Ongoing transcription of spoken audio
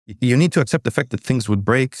you need to accept the fact that things would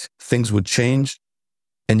break, things would change,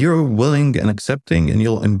 and you're willing and accepting, and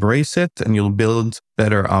you'll embrace it and you'll build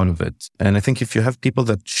better out of it. And I think if you have people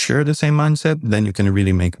that share the same mindset, then you can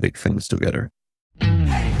really make big things together.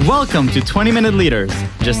 Welcome to 20-Minute Leaders.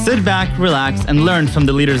 Just sit back, relax, and learn from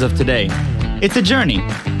the leaders of today. It's a journey.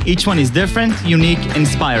 Each one is different, unique,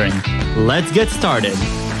 inspiring. Let's get started.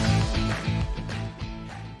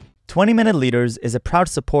 20-Minute Leaders is a proud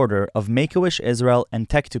supporter of Make-A-Wish Israel and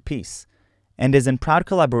Tech2Peace, and is in proud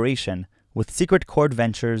collaboration with Secret Chord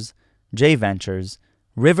Ventures, J Ventures,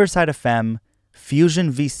 Riverside FM, Fusion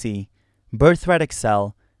VC, Birthright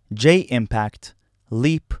Excel, J Impact,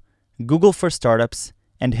 Leap, Google for Startups,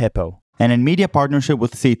 and Hippo, and in media partnership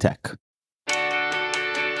with CTech.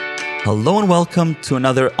 Hello and welcome to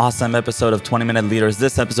another awesome episode of 20-Minute Leaders.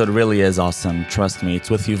 This episode really is awesome, trust me. It's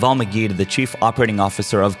with Yuval Magid, the Chief Operating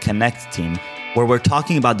Officer of Connect Team, where we're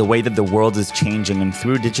talking about the way that the world is changing, and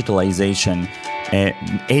through digitalization,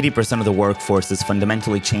 80% of the workforce is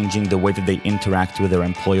fundamentally changing the way that they interact with their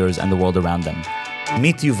employers and the world around them.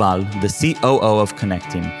 Meet Yuval, the COO of Connect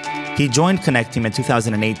Team. He joined Connect Team in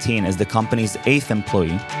 2018 as the company's 8th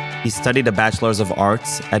employee. He studied a Bachelor's of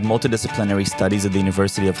Arts at Multidisciplinary Studies at the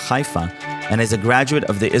University of Haifa and is a graduate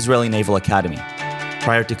of the Israeli Naval Academy.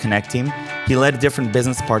 Prior to Connect Team, he led different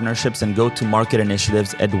business partnerships and go-to-market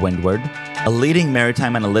initiatives at Windward, a leading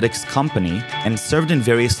maritime analytics company, and served in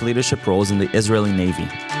various leadership roles in the Israeli Navy.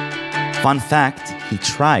 Fun fact, he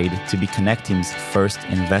tried to be Connect Team's first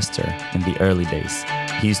investor in the early days.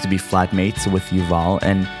 He used to be flatmates with Yuval,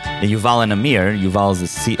 and Yuval and Amir, Yuval is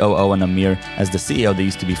the COO and Amir as the CEO, they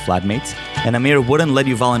used to be flatmates. And Amir wouldn't let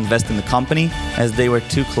Yuval invest in the company as they were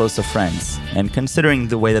too close of friends. And considering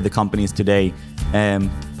the way that the company is today,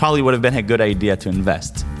 probably would have been a good idea to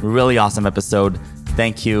invest. Really awesome episode.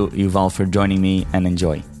 Thank you, Yuval, for joining me, and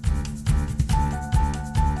enjoy.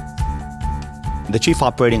 The Chief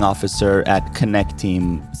Operating Officer at Connect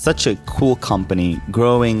Team, such a cool company,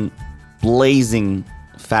 growing, blazing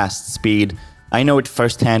fast speed. I know it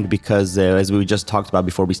firsthand because, as we just talked about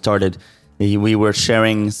before we started, we were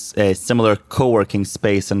sharing a similar co-working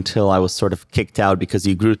space until I was sort of kicked out because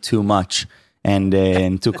you grew too much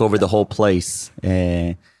and took over the whole place.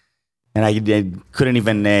 And I couldn't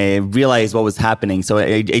even realize what was happening. So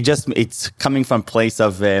it's coming from a place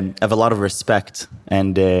of a lot of respect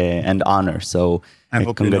and honor. So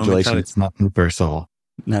congratulations. It's nothing personal.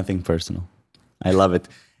 Nothing personal. I love it.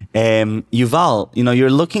 Yuval, you're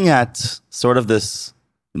looking at sort of this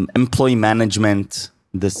employee management,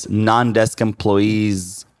 this non-desk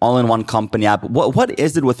employees, all-in-one company app. What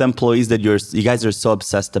is it with employees that you guys are so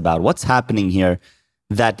obsessed about? What's happening here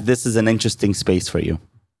that this is an interesting space for you?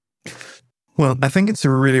 Well, I think it's a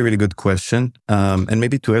really, really good question. And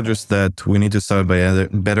maybe to address that, we need to start by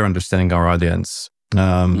better understanding our audience.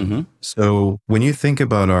 So when you think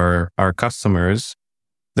about our customers,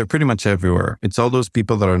 they're pretty much everywhere. It's all those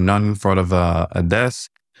people that are not in front of a desk.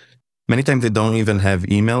 Many times they don't even have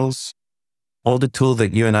emails. All the tools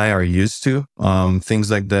that you and I are used to, things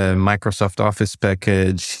like the Microsoft Office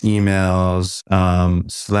package, emails,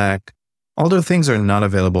 Slack, all those things are not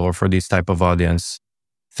available for this type of audience.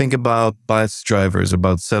 Think about bus drivers,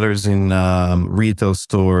 about sellers in retail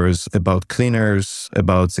stores, about cleaners,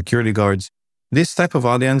 about security guards. This type of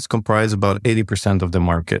audience comprise about 80% of the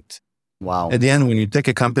market. Wow. At the end, when you take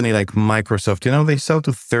a company like Microsoft, they sell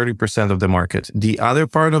to 30% of the market. The other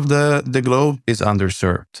part of the globe is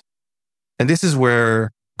underserved. And this is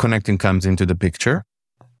where Connecting comes into the picture.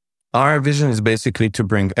 Our vision is basically to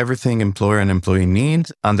bring everything employer and employee need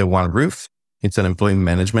under one roof. It's an employee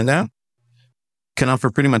management app. Can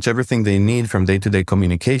offer pretty much everything they need from day-to-day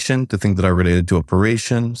communication to things that are related to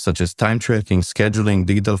operation, such as time tracking, scheduling,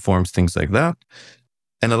 digital forms, things like that.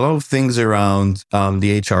 And a lot of things around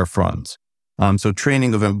the HR front. So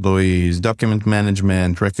training of employees, document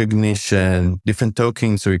management, recognition, different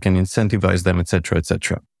tokens so you can incentivize them, et cetera, et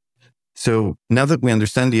cetera. So now that we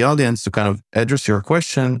understand the audience, to kind of address your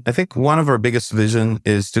question, I think one of our biggest vision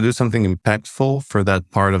is to do something impactful for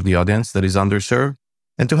that part of the audience that is underserved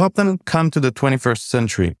and to help them come to the 21st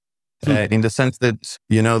century in the sense that,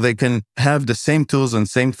 they can have the same tools and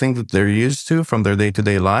same things that they're used to from their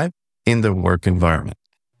day-to-day life in the work environment.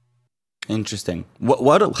 Interesting.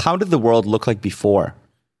 How did the world look like before?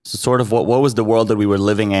 So sort of what was the world that we were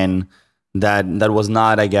living in that was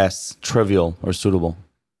not, I guess, trivial or suitable?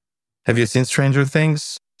 Have you seen Stranger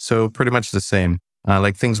Things? So pretty much the same,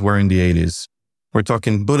 like things were in the 80s. We're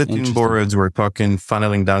talking bulletin boards. We're talking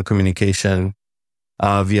funneling down communication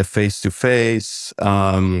via face-to-face.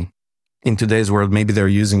 In today's world, maybe they're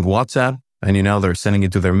using WhatsApp and, they're sending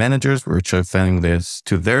it to their managers, which are sending this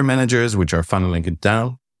to their managers, which are funneling it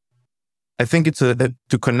down. I think it's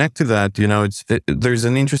to connect to that, there's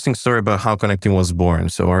an interesting story about how Connecting was born.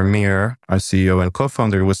 So Amir, our CEO and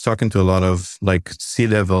co-founder, was talking to a lot of like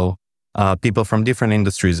C-level people from different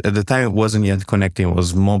industries. At the time, it wasn't yet Connecting, it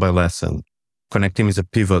was Mobile Lesson. Connecting is a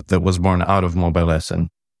pivot that was born out of Mobile Lesson.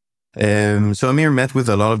 So Amir met with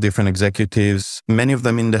a lot of different executives, many of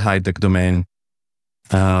them in the high-tech domain.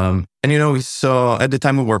 And we saw, at the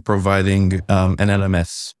time we were providing an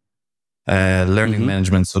LMS, learning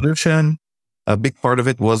management solution. A big part of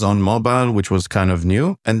it was on mobile, which was kind of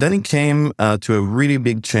new. And then it came to a really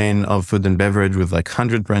big chain of food and beverage with like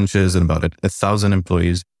 100 branches and about 1,000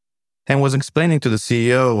 employees, and was explaining to the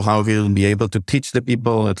CEO how he'll be able to teach the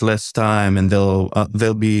people at less time, and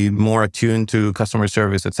they'll be more attuned to customer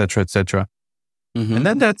service, et cetera, et cetera. And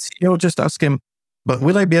then that CEO just asked him, but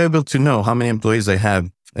will I be able to know how many employees I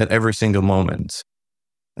have at every single moment?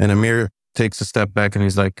 And Amir takes a step back and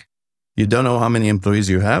he's like, you don't know how many employees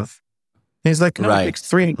you have? He's like, no, It takes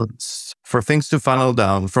 3 months for things to funnel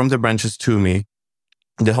down from the branches to me.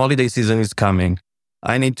 The holiday season is coming.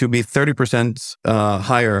 I need to be 30%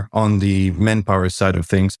 higher on the manpower side of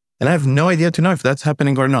things. And I have no idea to know if that's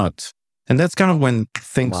happening or not. And that's kind of when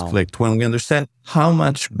things clicked, when we understand how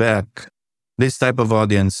much back this type of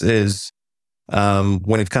audience is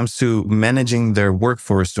when it comes to managing their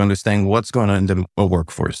workforce, to understand what's going on in the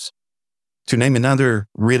workforce. To name another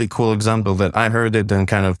really cool example that I heard it and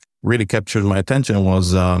kind of really captured my attention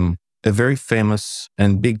was a very famous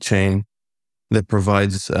and big chain that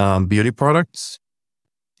provides beauty products.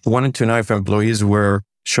 Wanted to know if employees were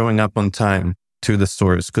showing up on time to the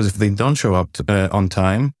stores, because if they don't show up on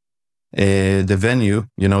time, the venue,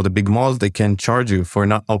 the big malls, they can charge you for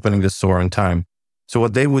not opening the store on time. So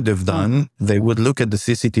what they would have done, they would look at the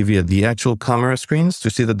CCTV, at the actual camera screens, to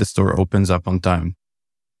see that the store opens up on time.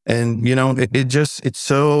 And, it's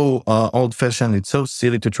so old-fashioned. It's so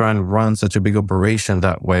silly to try and run such a big operation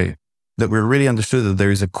that way, that we really understood that there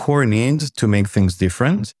is a core need to make things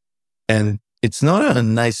different. And it's not a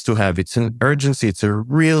nice to have. It's an urgency. It's a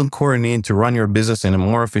real core need to run your business in a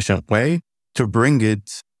more efficient way, to bring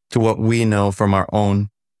it to what we know from our own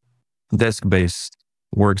desk-based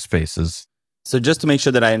workspaces. So just to make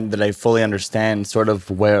sure that I fully understand sort of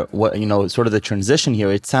sort of the transition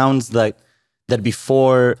here, it sounds like that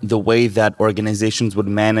before, the way that organizations would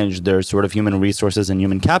manage their sort of human resources and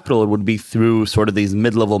human capital, it would be through sort of these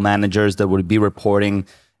mid-level managers that would be reporting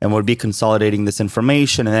and would be consolidating this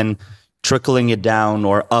information and then trickling it down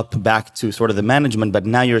or up back to sort of the management. But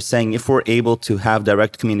now you're saying if we're able to have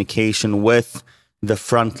direct communication with the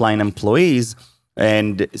frontline employees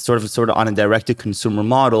and sort of on a direct-to-consumer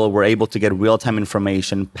model, we're able to get real-time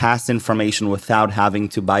information, pass information without having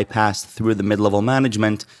to bypass through the mid-level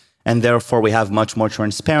management. And therefore, we have much more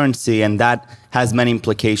transparency, and that has many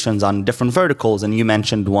implications on different verticals. And you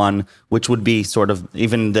mentioned one, which would be sort of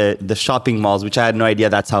even the shopping malls, which I had no idea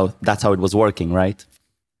that's how it was working, right?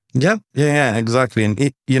 Yeah, exactly. And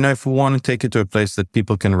if we want to take it to a place that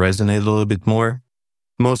people can resonate a little bit more,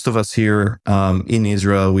 most of us here in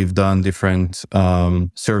Israel, we've done different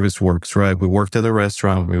service works, right? We worked at a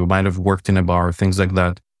restaurant, we might have worked in a bar, things like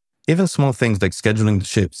that. Even small things like scheduling the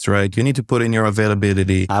shifts, right? You need to put in your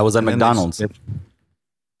availability. I was at McDonald's.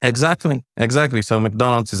 Exactly. So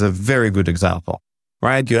McDonald's is a very good example,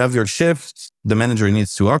 right? You have your shifts. The manager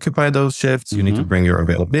needs to occupy those shifts. You need to bring your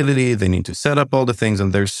availability. They need to set up all the things.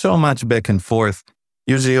 And there's so much back and forth,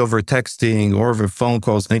 usually over texting or over phone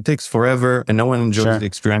calls. And it takes forever and no one enjoys the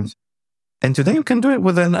experience. And today you can do it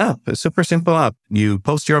with an app, a super simple app. You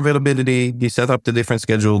post your availability, you set up the different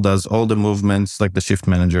schedule, does all the movements like the shift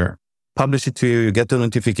manager, publish it to you, you get the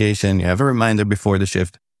notification, you have a reminder before the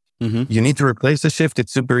shift. You need to replace the shift.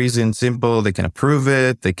 It's super easy and simple. They can approve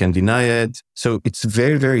it, they can deny it. So it's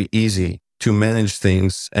very, very easy to manage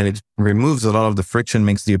things, and it removes a lot of the friction,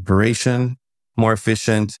 makes the operation more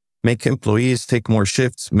efficient, make employees take more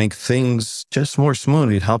shifts, make things just more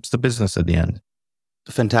smooth. It helps the business at the end.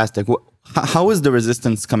 Fantastic. How is the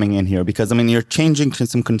resistance coming in here? Because, you're changing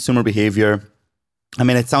some consumer behavior.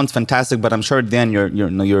 It sounds fantastic, but I'm sure then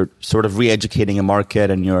you're sort of re-educating a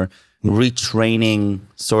market and you're retraining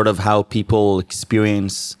sort of how people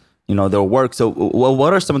experience, their work. So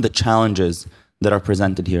what are some of the challenges that are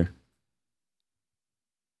presented here?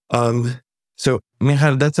 So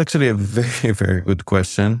Michal, that's actually a very, very good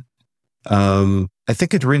question. I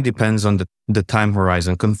think it really depends on the time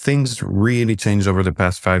horizon, because things really changed over the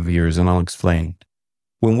past 5 years, and I'll explain.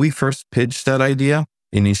 When we first pitched that idea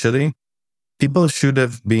initially, people should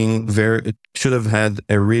have had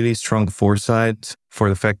a really strong foresight for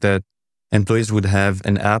the fact that employees would have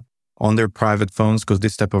an app on their private phones, because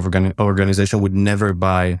this type of organization would never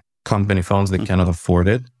buy company phones. They cannot afford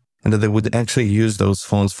it. and that they would actually use those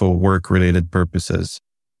phones for work-related purposes.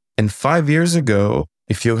 And 5 years ago,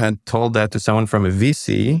 if you had told that to someone from a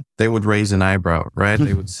VC, they would raise an eyebrow, right?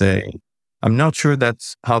 They would say, I'm not sure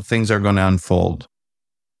that's how things are going to unfold.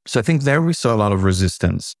 So I think there we saw a lot of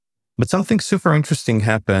resistance. But something super interesting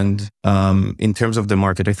happened in terms of the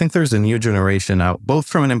market. I think there's a new generation now, both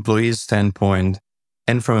from an employee's standpoint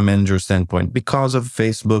and from a manager standpoint, because of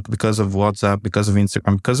Facebook, because of WhatsApp, because of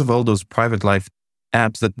Instagram, because of all those private life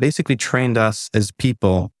apps that basically trained us as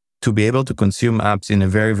people to be able to consume apps in a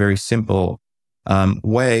very, very simple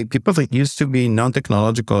way. People that used to be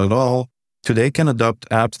non-technological at all, today can adopt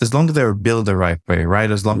apps as long as they're built the right way, right?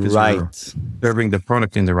 As long as you're serving the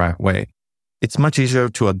product in the right way. It's much easier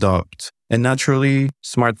to adopt. And naturally,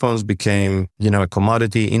 smartphones became, a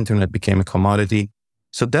commodity. Internet became a commodity.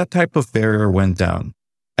 So that type of barrier went down.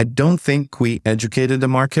 I don't think we educated the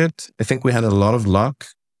market. I think we had a lot of luck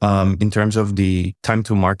in terms of the time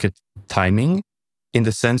to market timing, in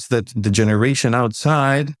the sense that the generation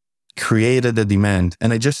outside created the demand.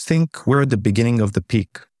 And I just think we're at the beginning of the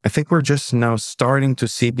peak. I think we're just now starting to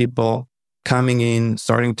see people coming in,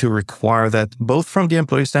 starting to require that, both from the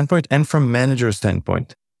employee standpoint and from manager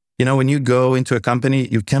standpoint. When you go into a company,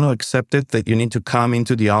 you cannot accept it that you need to come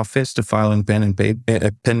into the office to file a pen and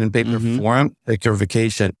paper form, like your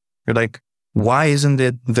vacation. You're like, why isn't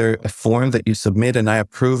there a form that you submit and I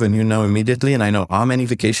approve and immediately, and I know how many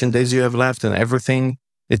vacation days you have left and everything?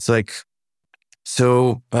 It's like,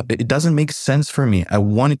 so it doesn't make sense for me. I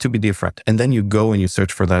want it to be different. And then you go and you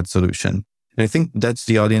search for that solution. And I think that's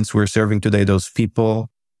the audience we're serving today, those people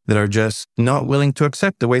that are just not willing to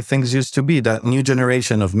accept the way things used to be, that new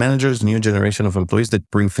generation of managers, new generation of employees that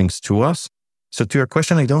bring things to us. So to your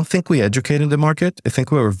question, I don't think we educated the market. I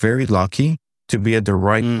think we were very lucky to be at the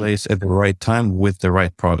right place at the right time with the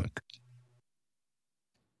right product.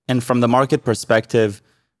 And from the market perspective,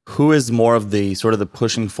 who is more of the sort of the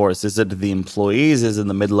pushing force? Is it the employees? Is it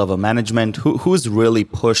the mid-level management? Who's really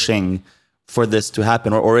pushing for this to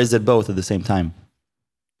happen? Or is it both at the same time?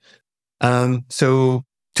 So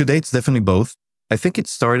today it's definitely both. I think it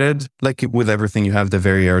started, like with everything, you have the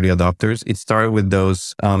very early adopters. It started with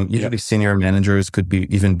those usually senior managers, could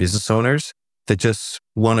be even business owners, that just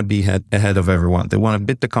want to be ahead of everyone. They want to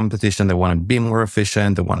beat the competition. They want to be more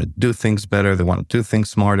efficient. They want to do things better. They want to do things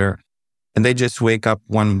smarter. And they just wake up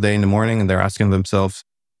one day in the morning and they're asking themselves,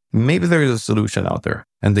 maybe there is a solution out there.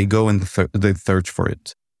 And they go and they search for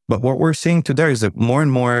it. But what we're seeing today is that more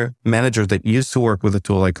and more managers that used to work with a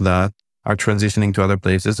tool like that are transitioning to other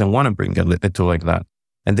places and want to bring a tool like that.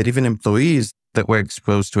 And that even employees that were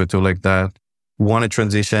exposed to a tool like that want to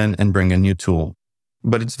transition and bring a new tool.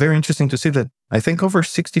 But it's very interesting to see that I think over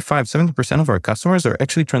 70% of our customers are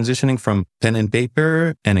actually transitioning from pen and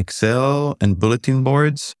paper and Excel and bulletin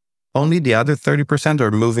boards. Only the other 30%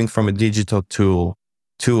 are moving from a digital tool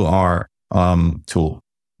to our tool.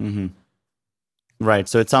 Mm-hmm. Right.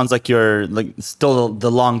 So it sounds like you're still the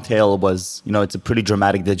long tail was, it's a pretty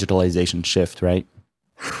dramatic digitalization shift, right?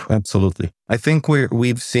 Absolutely. I think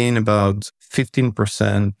we've seen about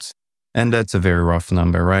 15%, and that's a very rough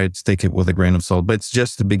number, right? Take it with a grain of salt, but it's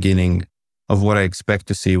just the beginning of what I expect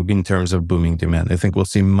to see in terms of booming demand. I think we'll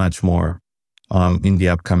see much more in the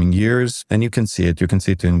upcoming years. And you can see it. You can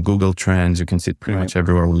see it in Google Trends. You can see it pretty much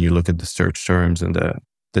everywhere when you look at the search terms and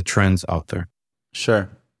the trends out there. Sure.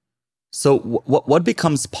 So what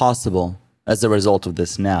becomes possible as a result of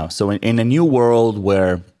this now? So in a new world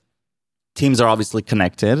where teams are obviously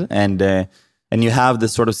connected and you have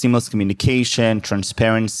this sort of seamless communication,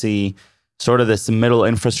 transparency, sort of this middle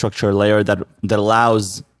infrastructure layer that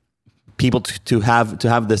allows people to have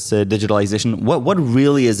this digitalization. What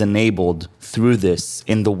really is enabled through this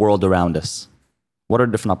in the world around us? What are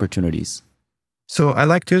different opportunities? So I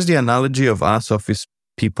like to use the analogy of us office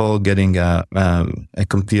people getting a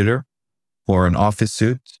computer or an office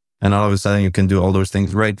suit, and all of a sudden you can do all those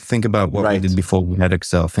things, right? Think about what we did before we had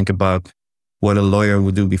Excel. Think about what a lawyer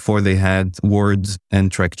would do before they had words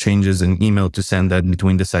and track changes and email to send that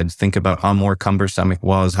between the sides. Think about how more cumbersome it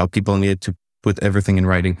was, how people needed to put everything in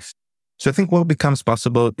writing. So I think what becomes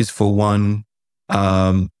possible is for one,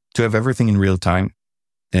 to have everything in real time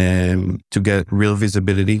and to get real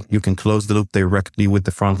visibility. You can close the loop directly with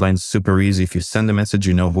the front line, super easy. If you send a message,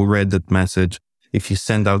 you know who read that message. If you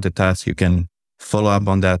send out the task, you can follow up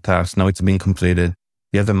on that task. Now it's being completed.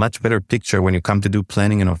 You have a much better picture when you come to do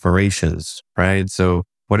planning and operations, right? So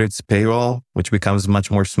whether it's payroll, which becomes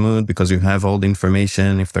much more smooth because you have all the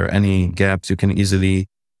information. If there are any gaps, you can easily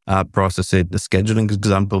process it. The scheduling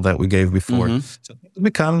example that we gave before. So it's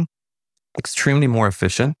become extremely more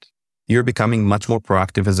efficient. you're becoming much more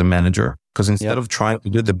proactive as a manager, because instead of trying to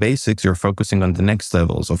do the basics, you're focusing on the next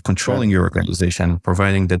levels of controlling your organization,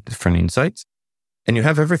 providing the different insights. And you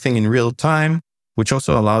have everything in real time, which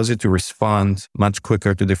also allows you to respond much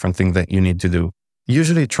quicker to different things that you need to do.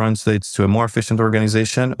 Usually it translates to a more efficient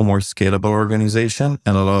organization, a more scalable organization,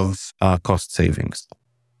 and a lot of cost savings.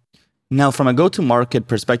 Now, from a go-to-market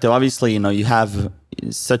perspective, obviously, you have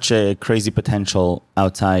such a crazy potential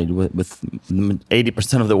outside with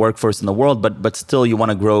 80% of the workforce in the world, but still you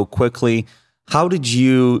want to grow quickly. How did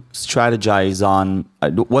you strategize on,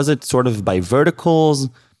 was it sort of by verticals?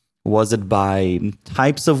 Was it by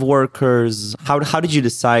types of workers? How did you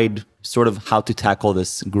decide sort of how to tackle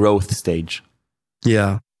this growth stage?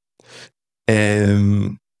 Yeah.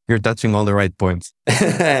 You're touching all the right points.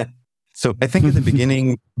 So I think in the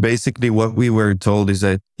beginning, basically what we were told is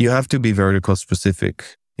that you have to be vertical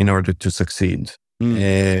specific in order to succeed.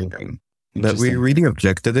 But we really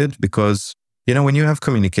objected it because, when you have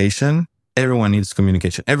communication, everyone needs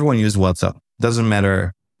communication. Everyone uses WhatsApp. Doesn't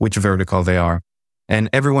matter which vertical they are. And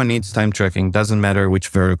everyone needs time tracking. Doesn't matter which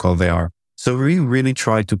vertical they are. So we really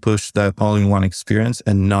try to push that all-in-one experience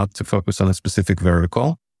and not to focus on a specific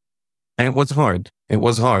vertical. And it was hard. It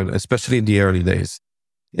was hard, especially in the early days.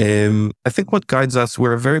 I think what guides us,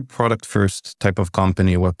 we're a very product-first type of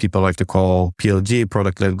company, what people like to call PLG,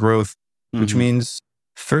 product-led growth, which means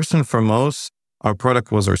first and foremost, our product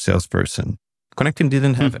was our salesperson. Connecting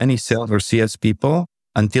didn't have any sales or CS people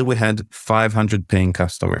until we had 500 paying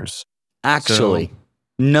customers. Actually,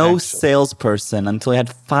 salesperson until you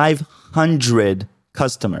had 500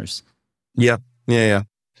 customers. Yeah.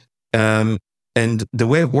 And the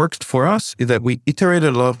way it worked for us is that we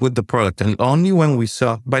iterated a lot with the product. And only when we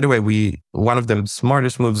saw, by the way, one of the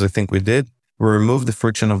smartest moves I think we did, we removed the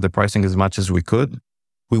friction of the pricing as much as we could.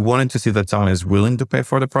 We wanted to see that someone is willing to pay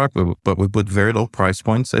for the product, but we put very low price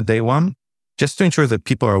points at day one, just to ensure that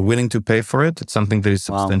people are willing to pay for it. It's something that is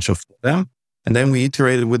substantial for them. And then we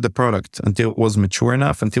iterated with the product until it was mature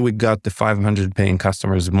enough, until we got the 500 paying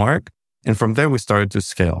customers mark. And from there, we started to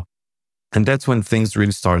scale. And that's when things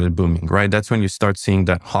really started booming, right? That's when you start seeing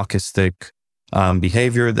that hockey stick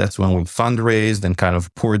behavior. That's when we fundraised and kind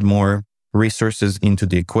of poured more resources into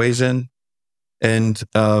the equation. And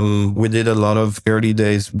we did a lot of early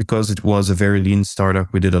days, because it was a very lean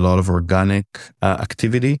startup. We did a lot of organic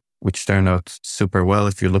activity, which turned out super well.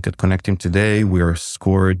 If you look at Connecting today, we are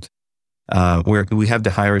scored. We have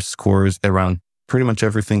the highest scores around pretty much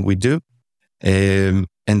everything we do.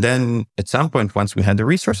 And then at some point, once we had the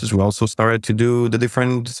resources, we also started to do the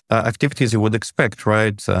different activities you would expect,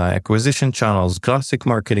 right? Acquisition channels, classic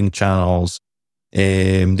marketing channels,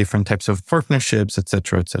 different types of partnerships, et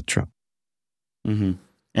cetera, et cetera. Mm-hmm.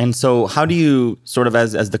 And so how do you sort of,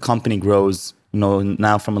 as the company grows,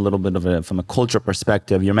 now from a little bit from a culture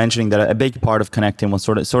perspective, you're mentioning that a big part of Connecting was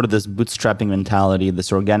sort of this bootstrapping mentality,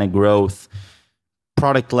 this organic growth,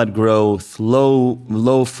 product-led growth,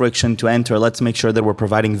 low friction to enter. Let's make sure that we're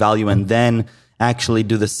providing value and then actually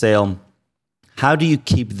do the sale. How do you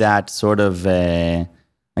keep that sort of, a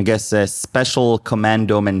special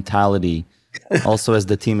commando mentality? Also, as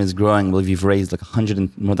the team is growing, I believe you've raised like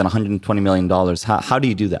more than $120 million. How do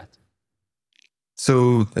you do that?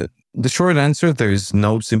 So the short answer, there is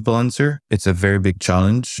no simple answer. It's a very big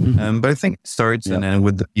challenge. But I think it starts and ends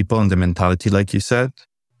with the people and the mentality, like you said.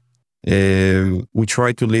 We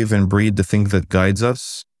try to live and breathe the thing that guides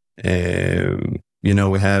us. We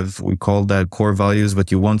call that core values,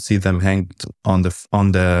 but you won't see them hanged on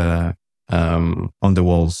the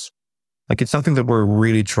walls. Like, it's something that we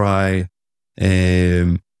really try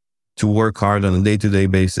to work hard on a day-to-day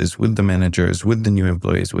basis with the managers, with the new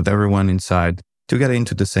employees, with everyone inside, to get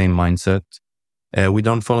into the same mindset. We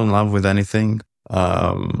don't fall in love with anything.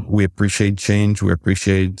 We appreciate change. We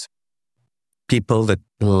appreciate people that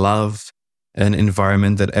love an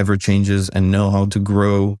environment that ever changes and know how to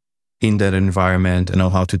grow in that environment and know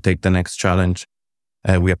how to take the next challenge.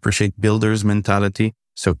 We appreciate builders' mentality.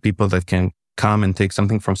 So people that can come and take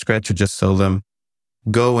something from scratch, you just tell them,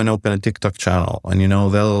 go and open a TikTok channel, and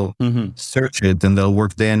they'll search it and they'll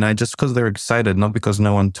work day and night just because they're excited, not because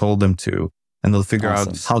no one told them to, and they'll figure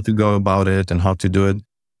out how to go about it and how to do it.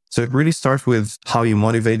 So it really starts with how you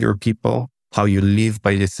motivate your people, how you live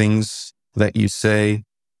by the things that you say,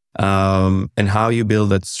 and how you build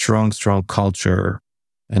that strong culture.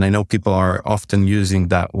 And I know people are often using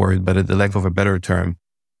that word, but at the lack of a better term,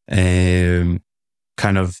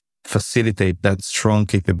 kind of facilitate that strong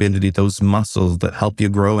capability, those muscles that help you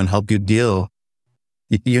grow and help you deal.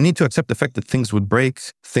 You need to accept the fact that things would break,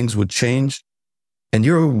 things would change, and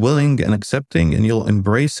you're willing and accepting, and you'll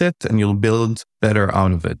embrace it, and you'll build better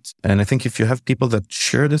out of it. And I think if you have people that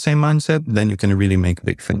share the same mindset, then you can really make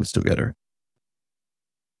big things together.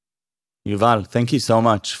 Yuval, thank you so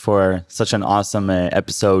much for such an awesome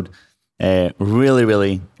episode. Really,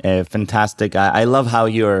 really fantastic. I love how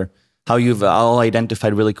you've all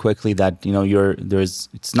identified really quickly that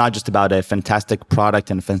it's not just about a fantastic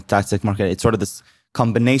product and a fantastic market. It's sort of this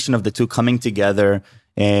combination of the two coming together.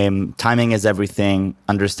 Timing is everything.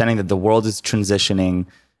 Understanding that the world is transitioning.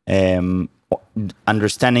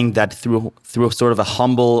 Understanding that through sort of a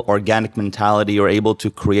humble, organic mentality, you're able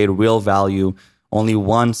to create real value. Only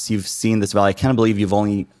once you've seen this value. I can't believe you've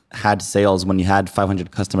only had sales when you had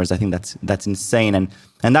 500 customers. I think that's insane.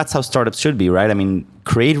 And that's how startups should be, right? I mean,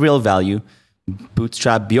 create real value,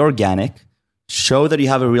 bootstrap, be organic, show that you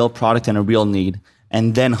have a real product and a real need,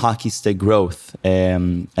 and then hockey stick growth.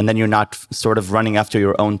 And then you're not sort of running after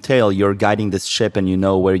your own tail. You're guiding this ship and you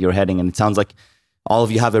know where you're heading. And it sounds like all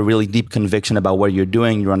of you have a really deep conviction about what you're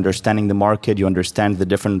doing. You're understanding the market. You understand the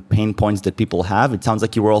different pain points that people have. It sounds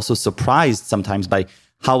like you were also surprised sometimes by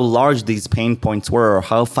how large these pain points were or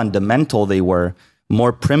how fundamental they were,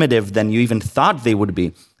 more primitive than you even thought they would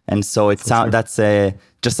be. And so that's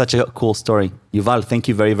just such a cool story. Yuval, thank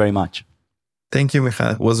you very, very much. Thank you,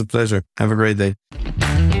 Micha. It was a pleasure. Have a great day.